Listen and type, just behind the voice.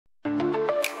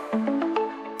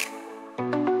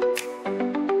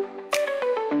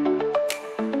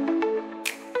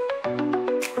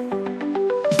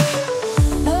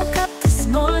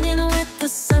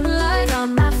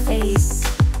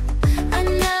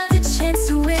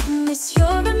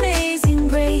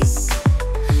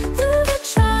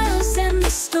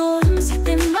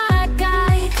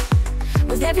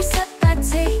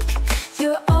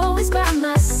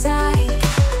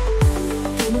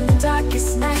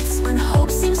nights when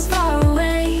hope seems far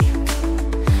away,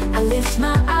 I lift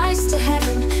my eyes to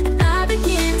heaven and I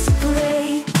begin to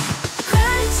pray.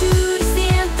 Gratitude is the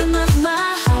anthem of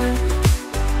my heart.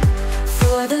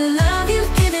 For the love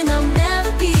you've given, I'll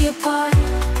never be apart.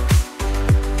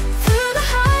 Through the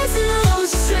highs and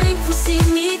lows, your strength will see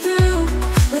me through.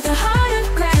 With a heart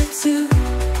of gratitude,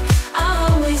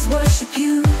 I'll always worship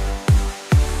you.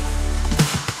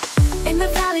 In the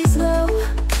valleys low,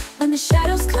 when the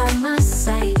shadows cloud my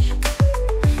sight,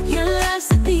 your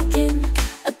love's a beacon,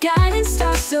 a guiding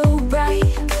star so bright.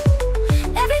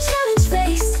 Every challenge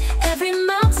faced, every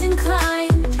mountain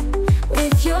climbed,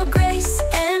 with your grace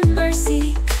and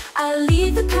mercy, I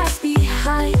leave the past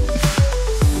behind.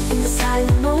 In the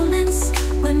silent moments,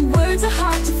 when words are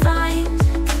hard to find,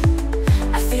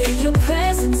 I feel your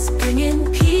presence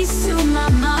bringing peace to my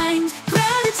mind.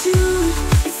 Gratitude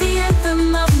is the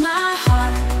anthem of my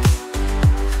heart.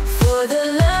 For the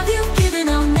love you've given,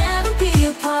 I'll never be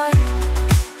apart.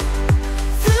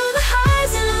 Through the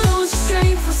highs and lows, your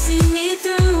strength will see me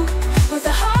through. With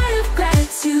a heart of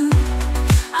gratitude,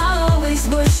 I'll always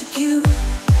worship you.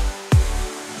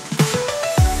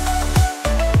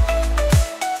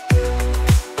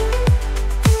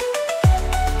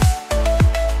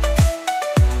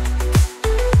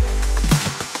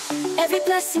 Every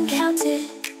blessing counted,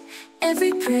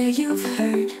 every prayer you've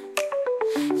heard.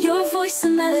 Your voice a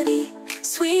melody,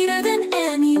 sweeter than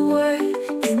any word.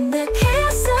 In the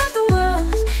chaos of the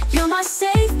world, you're my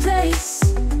safe place.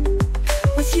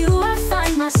 With you I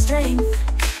find my strength,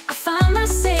 I find my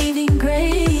saving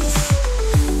grace.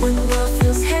 When the world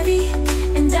feels heavy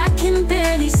and I can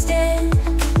barely stand,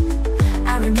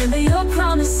 I remember your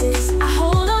promises, I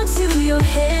hold on to your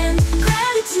hand.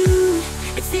 Gratitude,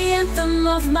 it's the anthem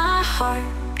of my heart.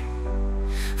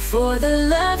 For the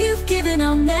love you've given,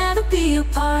 I'll never be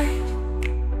apart.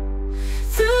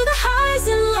 Through the highs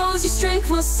and lows, your strength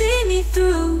will see me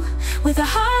through. With a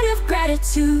heart of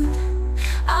gratitude,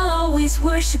 I'll always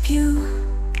worship you.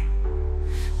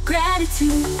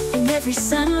 Gratitude in every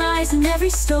sunrise and every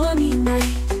stormy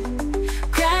night.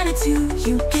 Gratitude,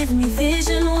 you give me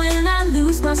vision when I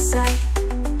lose my sight.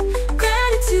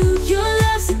 Gratitude, your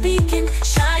love's a beacon,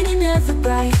 shining ever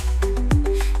bright.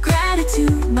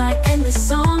 Gratitude, my endless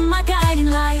song, my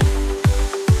guiding light.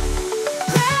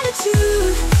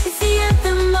 Gratitude is the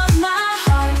anthem of my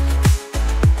heart.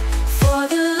 For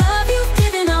the love you've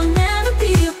given, I'll never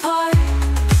be apart.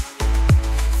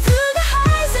 Through the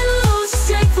highs and lows, your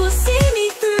strength will see me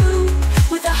through.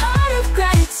 With a heart of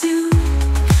gratitude,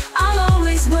 I'll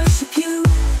always worship you.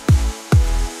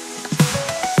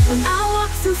 When I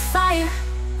walk through fire,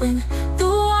 when the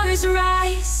waters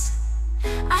rise,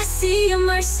 I see your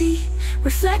mercy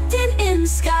reflected in the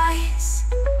skies.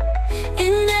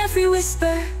 In every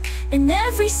whisper, in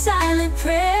every silent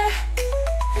prayer,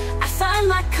 I find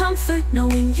my comfort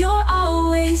knowing you're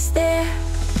always there.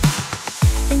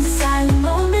 In the silent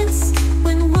moments,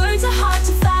 when words are hard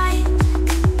to find,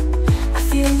 I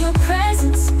feel your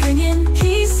presence bringing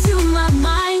peace to my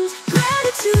mind.